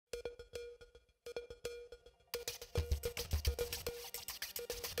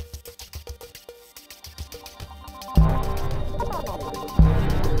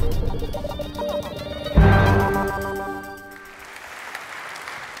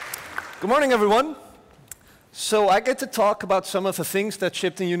Good morning, everyone. So I get to talk about some of the things that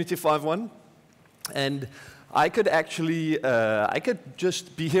shipped in Unity 5.1. And I could actually, I could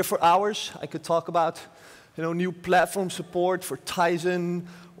just be here for hours. I could talk about, new platform support for Tizen,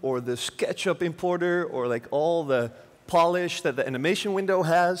 or the SketchUp importer, or like all the polish that the animation window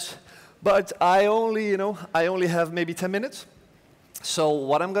has. But I only have maybe 10 minutes. So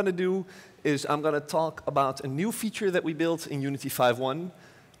what I'm going to do is I'm going to talk about a new feature that we built in Unity 5.1.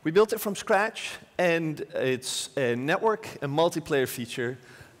 We built it from scratch, and it's a network and multiplayer feature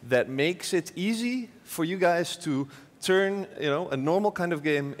that makes it easy for you guys to turn a normal kind of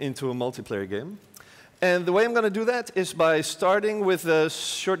game into a multiplayer game. And the way I'm going to do that is by starting with a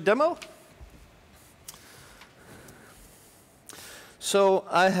short demo. So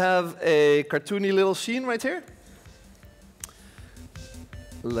I have a cartoony little scene right here,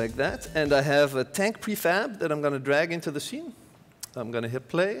 like that. And I have a tank prefab that I'm going to drag into the scene. I'm going to hit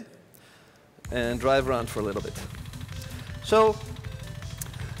play and drive around for a little bit. So,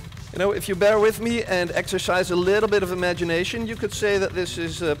 if you bear with me and exercise a little bit of imagination, you could say that this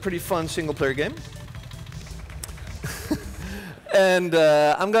is a pretty fun single-player game. And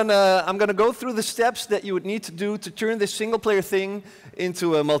I'm gonna go through the steps that you would need to do to turn this single-player thing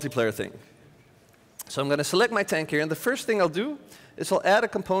into a multiplayer thing. So I'm going to select my tank here, and the first thing I'll do is I'll add a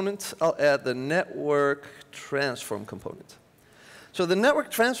component. I'll add the network transform component. So the network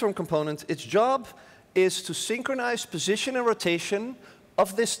transform component, its job is to synchronize position and rotation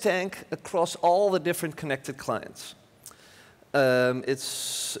of this tank across all the different connected clients.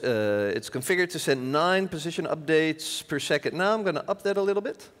 It's configured to send 9 position updates per second. Now I'm going to up that a little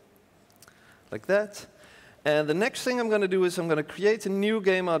bit, like that. And the next thing I'm going to do is I'm going to create a new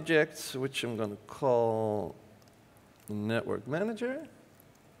game object, which I'm going to call Network Manager.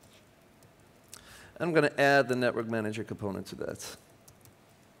 I'm going to add the Network Manager component to that.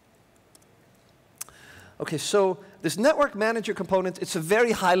 OK, so this Network Manager component, it's a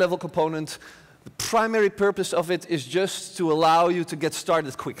very high-level component. The primary purpose of it is just to allow you to get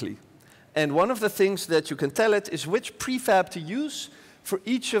started quickly. And one of the things that you can tell it is which prefab to use for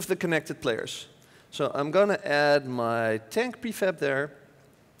each of the connected players. So I'm going to add my tank prefab there.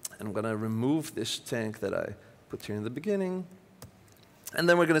 And I'm going to remove this tank that I put here in the beginning. And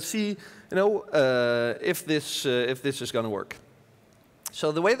then we're going to see if this is going to work.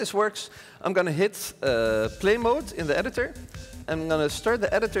 So the way this works, I'm going to hit play mode in the editor. I'm going to start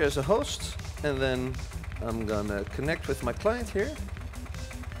the editor as a host. And then I'm going to connect with my client here.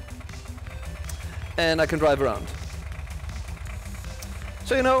 And I can drive around.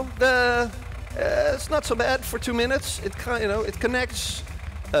 So it's not so bad for 2 minutes. It connects.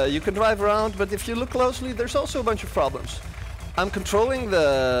 You can drive around. But if you look closely, there's also a bunch of problems. I'm controlling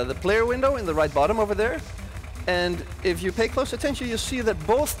the player window in the right bottom over there. And if you pay close attention, you'll see that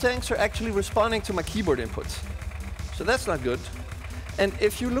both tanks are actually responding to my keyboard inputs. So that's not good. And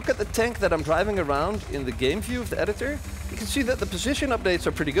if you look at the tank that I'm driving around in the game view of the editor, you can see that the position updates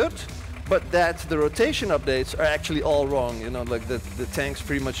are pretty good, but that the rotation updates are actually all wrong. Like the tank's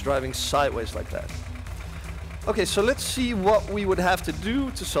pretty much driving sideways like that. OK, so let's see what we would have to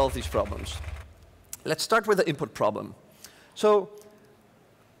do to solve these problems. Let's start with the input problem. So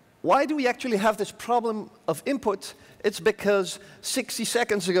why do we actually have this problem of input? It's because 60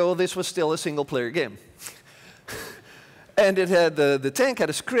 seconds ago, this was still a single-player game. And it had the tank had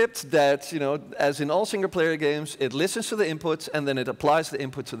a script that, as in all single-player games, it listens to the inputs, and then it applies the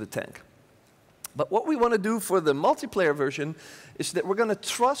input to the tank. But what we want to do for the multiplayer version is that we're going to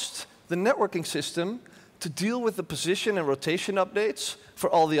trust the networking system to deal with the position and rotation updates for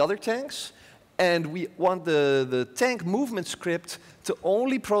all the other tanks. And we want the tank movement script to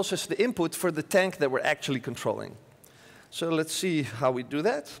only process the input for the tank that we're actually controlling. So let's see how we do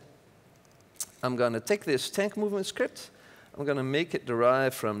that. I'm going to take this tank movement script. I'm going to make it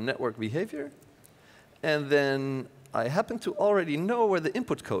derive from network behavior. And then I happen to already know where the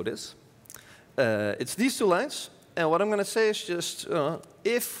input code is. It's these 2 lines. And what I'm going to say is just,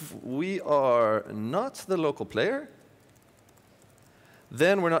 if we are not the local player,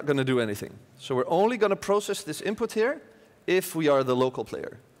 then we're not going to do anything. So we're only going to process this input here if we are the local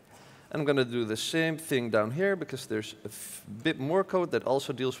player. And I'm going to do the same thing down here, because there's a bit more code that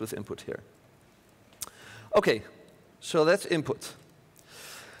also deals with input here. OK, so that's input.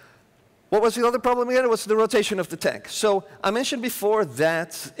 What was the other problem again? It was the rotation of the tank. So I mentioned before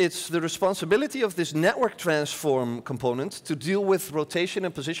that it's the responsibility of this network transform component to deal with rotation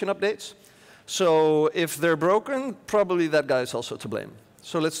and position updates. So if they're broken, probably that guy is also to blame.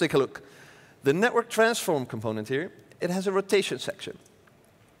 So let's take a look. The network transform component here, it has a rotation section.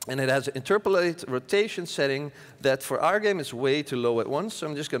 And it has an interpolate rotation setting that for our game is way too low at once. So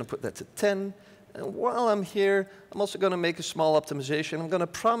I'm just going to put that to 10. And while I'm here, I'm also going to make a small optimization. I'm going to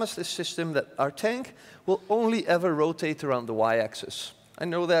promise this system that our tank will only ever rotate around the y-axis. I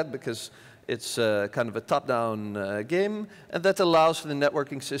know that because it's kind of a top-down game, and that allows the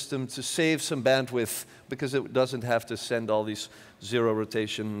networking system to save some bandwidth because it doesn't have to send all these zero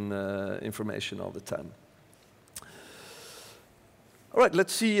rotation information all the time. All right,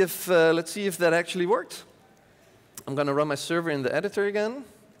 let's see if that actually worked. I'm going to run my server in the editor again.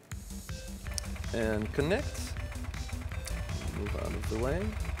 And connect. Move out of the way.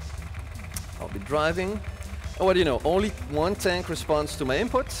 I'll be driving. And what do you know? Only one tank responds to my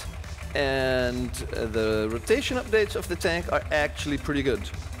input, and the rotation updates of the tank are actually pretty good.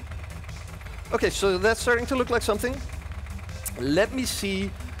 Okay, so that's starting to look like something. Let me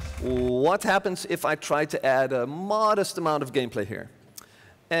see what happens if I try to add a modest amount of gameplay here.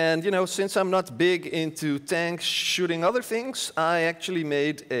 And you know, since I'm not big into tanks shooting other things, I actually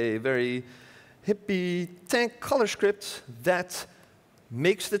made a very hippie tank color script that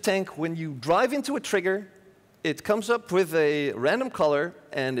makes the tank, when you drive into a trigger, it comes up with a random color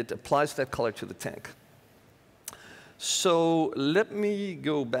and it applies that color to the tank. So let me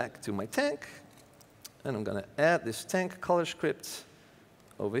go back to my tank, and I'm going to add this tank color script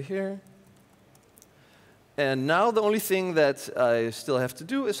over here. And now the only thing that I still have to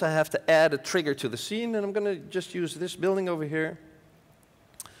do is I have to add a trigger to the scene, and I'm going to just use this building over here.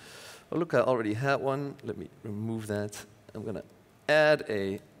 Oh, look, I already had one. Let me remove that. I'm going to add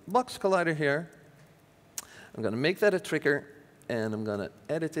a box collider here. I'm going to make that a trigger, and I'm going to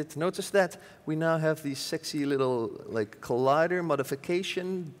edit it. Notice that we now have these sexy little like collider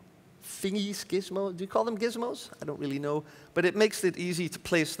modification thingies, gizmos. Do you call them gizmos? I don't really know. But it makes it easy to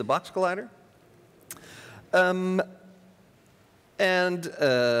place the box collider. Let's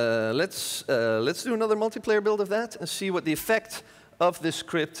do another multiplayer build of that and see what the effect of this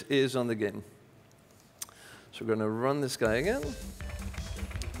script is on the game. So we're going to run this guy again.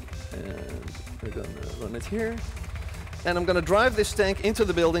 And we're going to run it here. And I'm going to drive this tank into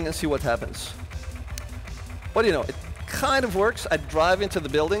the building and see what happens. What do you know? It kind of works. I drive into the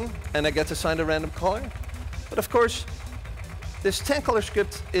building and I get assigned a random color. But of course, this tank color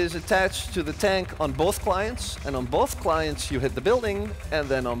script is attached to the tank on both clients. And on both clients, you hit the building. And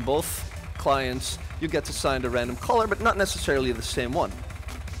then on both clients, you get assigned a random color, but not necessarily the same one.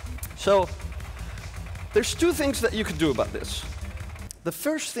 So there's two things that you could do about this. The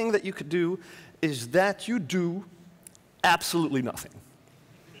first thing that you could do is that you do absolutely nothing,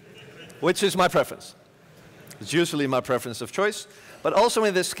 which is my preference. It's usually my preference of choice, but also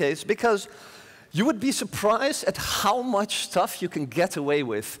in this case, because you would be surprised at how much stuff you can get away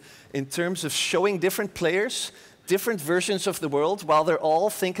with in terms of showing different players different versions of the world while they're all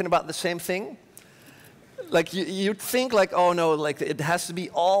thinking about the same thing. Like you'd think like, oh no, like it has to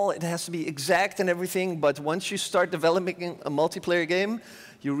be exact and everything, but once you start developing a multiplayer game,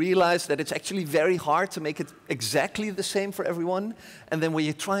 you realize that it's actually very hard to make it exactly the same for everyone. And then when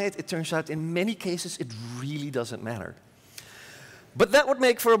you try it, it turns out in many cases it really doesn't matter. But that would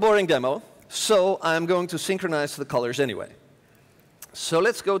make for a boring demo, so I'm going to synchronize the colors anyway. So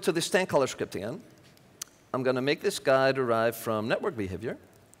let's go to this tank color script again. I'm going to make this guy derive from network behavior.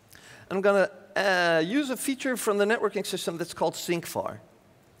 And I'm going to use a feature from the networking system that's called syncvar.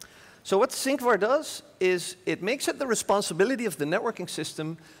 So what syncvar does is it makes it the responsibility of the networking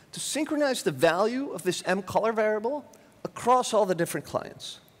system to synchronize the value of this mColor variable across all the different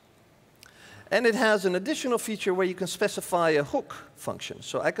clients. And it has an additional feature where you can specify a hook function.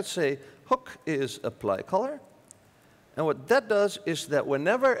 So I could say hook is apply color. And what that does is that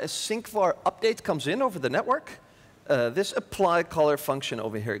whenever a syncvar update comes in over the network, this apply color function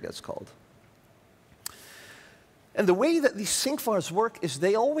over here gets called. And the way that these syncvars work is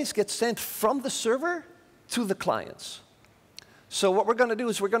they always get sent from the server to the clients. So what we're going to do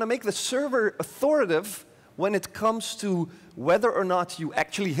is we're going to make the server authoritative when it comes to whether or not you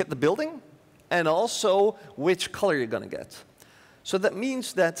actually hit the building and also which color you're going to get. So that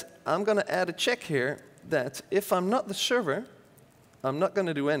means that I'm going to add a check here that if I'm not the server, I'm not going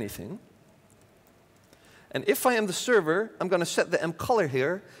to do anything. And if I am the server, I'm going to set the mColor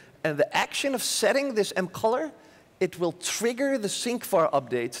here. And the action of setting this mColor, it will trigger the syncvar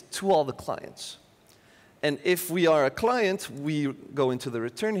update to all the clients. And if we are a client, we go into the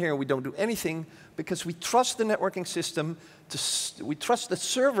return here and we don't do anything because we trust the networking system, we trust the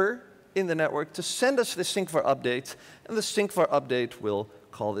server in the network to send us the syncvar update. And the syncvar update will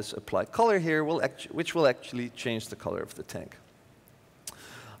call this apply color here, which will actually change the color of the tank.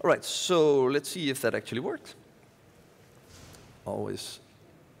 All right, so let's see if that actually worked. Always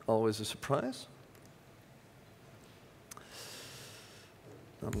Always a surprise.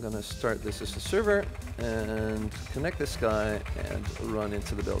 I'm going to start this as a server and connect this guy and run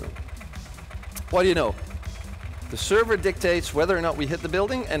into the building. What do you know? The server dictates whether or not we hit the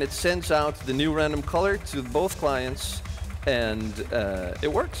building, and it sends out the new random color to both clients, and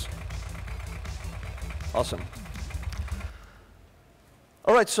it works. Awesome.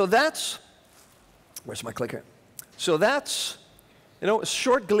 All right, so that's, where's my clicker? So that's, a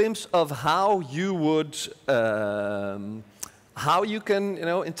short glimpse of how you would, how you can,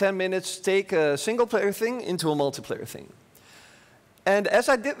 in 10 minutes take a single player thing into a multiplayer thing. And as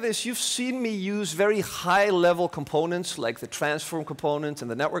I did this, you've seen me use very high-level components like the transform component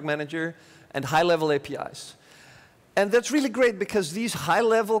and the network manager and high-level APIs. And that's really great because these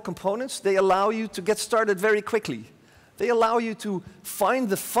high-level components, they allow you to get started very quickly. They allow you to find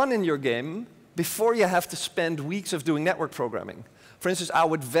the fun in your game before you have to spend weeks of doing network programming. For instance, I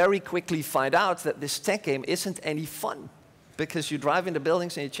would very quickly find out that this tech game isn't any fun, because you drive into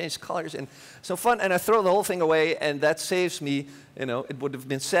buildings and you change colors and so fun, and I throw the whole thing away, and that saves me, it would have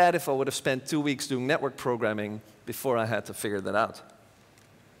been sad if I would have spent 2 weeks doing network programming before I had to figure that out.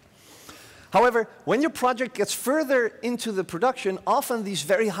 However, when your project gets further into the production, often these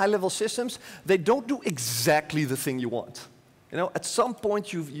very high-level systems, they don't do exactly the thing you want. At some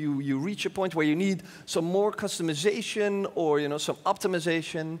point you reach a point where you need some more customization or some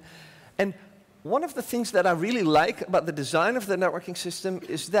optimization. And one of the things that I really like about the design of the networking system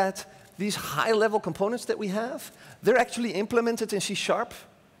is that these high-level components that we have, they're actually implemented in C#,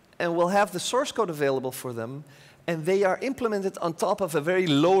 and we'll have the source code available for them, and they are implemented on top of a very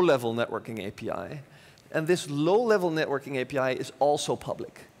low-level networking API. And this low-level networking API is also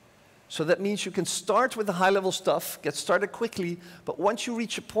public. So that means you can start with the high-level stuff, get started quickly, but once you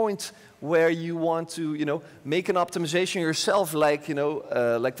reach a point where you want to, make an optimization yourself, like,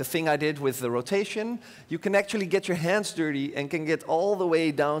 like the thing I did with the rotation, you can actually get your hands dirty and can get all the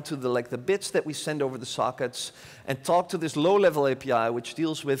way down to the bits that we send over the sockets and talk to this low-level API, which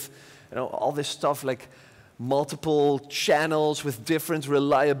deals with, all this stuff like multiple channels with different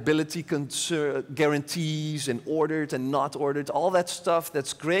reliability guarantees and ordered and not ordered, all that stuff.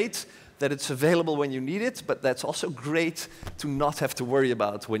 That's great that it's available when you need it, but that's also great to not have to worry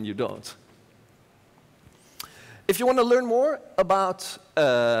about when you don't. If you want to learn more about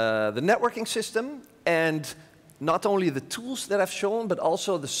the networking system, and not only the tools that I've shown, but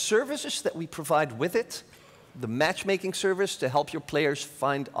also the services that we provide with it, the matchmaking service to help your players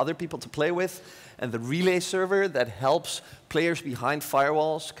find other people to play with, and the relay server that helps players behind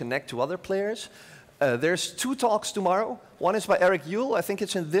firewalls connect to other players. There's 2 talks tomorrow. One is by Eric Yule. I think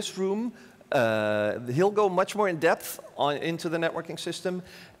it's in this room. He'll go much more in depth into the networking system.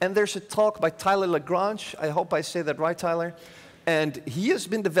 And there's a talk by Tyler Lagrange. I hope I say that right, Tyler. And he has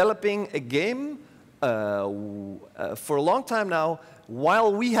been developing a game for a long time now,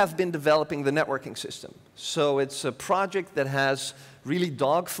 while we have been developing the networking system. So it's a project that has really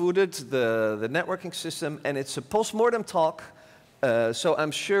dog-fooded the networking system, and it's a post-mortem talk. So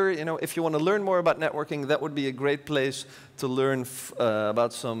I'm sure, if you want to learn more about networking, that would be a great place to learn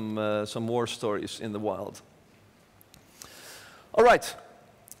about some war stories in the wild. All right,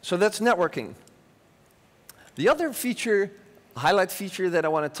 so that's networking. The other feature, highlight feature that I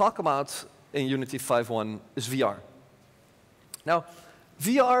want to talk about in Unity 5.1 is VR. Now,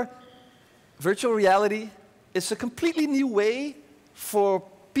 VR, virtual reality, is a completely new way for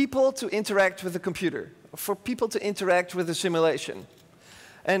people to interact with a computer, for people to interact with a simulation.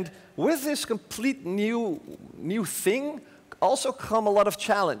 And with this complete new thing also come a lot of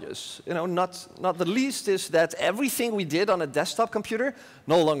challenges. Not the least is that everything we did on a desktop computer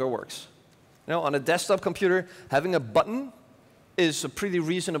no longer works. On a desktop computer, having a button is a pretty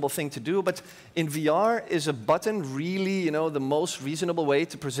reasonable thing to do, but in VR, is a button really, the most reasonable way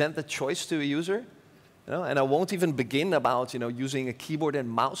to present the choice to a user? And I won't even begin about, using a keyboard and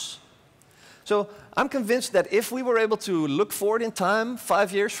mouse. So I'm convinced that if we were able to look forward in time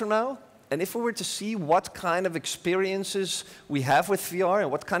 5 years from now, and if we were to see what kind of experiences we have with VR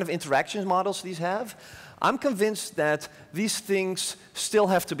and what kind of interaction models these have, I'm convinced that these things still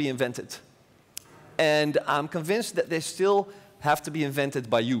have to be invented. And I'm convinced that they still have to be invented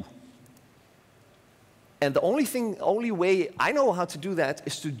by you. And the only way I know how to do that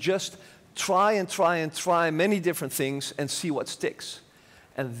is to just try and try and try many different things and see what sticks.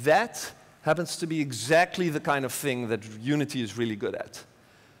 And that happens to be exactly the kind of thing that Unity is really good at.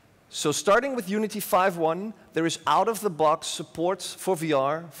 So starting with Unity 5.1, there is out-of-the-box support for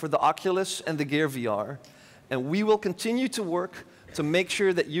VR, for the Oculus and the Gear VR. And we will continue to work to make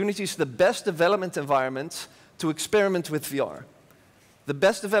sure that Unity is the best development environment to experiment with VR. the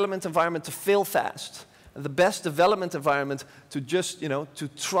best development environment to fail fast, and the best development environment to just, to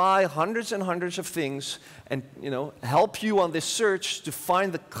try hundreds and hundreds of things and, help you on this search to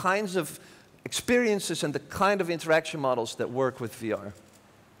find the kinds of experiences and the kind of interaction models that work with VR.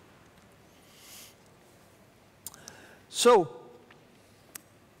 So,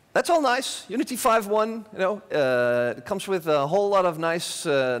 that's all nice. Unity 5.1, it comes with a whole lot of nice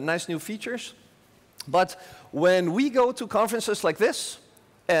new features. But when we go to conferences like this,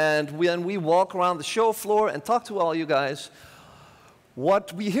 and when we walk around the show floor and talk to all you guys,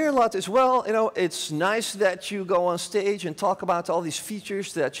 what we hear a lot is, well, it's nice that you go on stage and talk about all these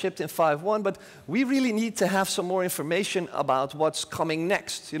features that shipped in 5.1, but we really need to have some more information about what's coming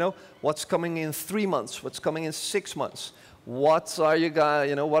next. What's coming in 3 months, what's coming in 6 months. What are you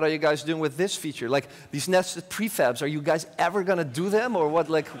guys doing with this feature? Like these nested prefabs, are you guys ever going to do them, or what?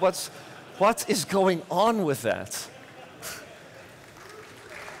 Like what is going on with that?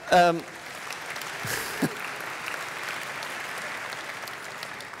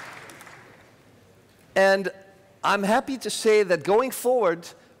 And I'm happy to say that going forward,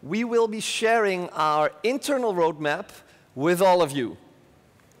 we will be sharing our internal roadmap with all of you.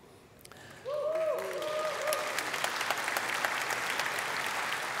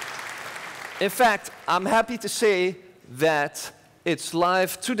 In fact, I'm happy to say that it's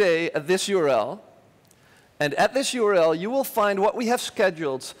live today at this URL. And at this URL, you will find what we have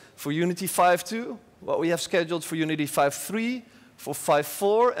scheduled for Unity 5.2, what we have scheduled for Unity 5.3, for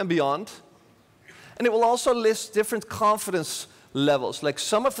 5.4 and beyond. And it will also list different confidence levels. Like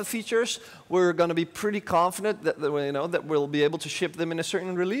some of the features, we're going to be pretty confident that, that we'll be able to ship them in a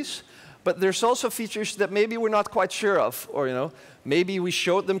certain release. But there's also features that maybe we're not quite sure of, or maybe we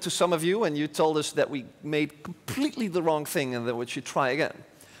showed them to some of you and you told us that we made completely the wrong thing and that we should try again.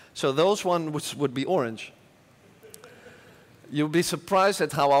 So those ones would be orange. You'll be surprised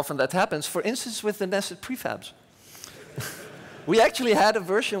at how often that happens. For instance, with the nested prefabs. We actually had a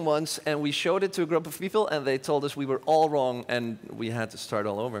version once and we showed it to a group of people and they told us we were all wrong and we had to start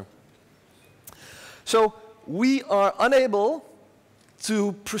all over. So we are unable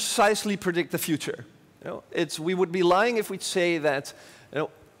to precisely predict the future. We would be lying if we'd say that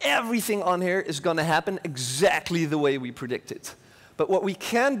everything on here is going to happen exactly the way we predict it. But what we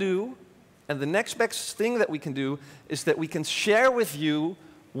can do, and the next best thing that we can do, is that we can share with you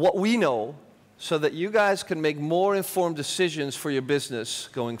what we know so that you guys can make more informed decisions for your business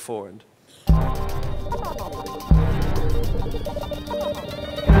going forward.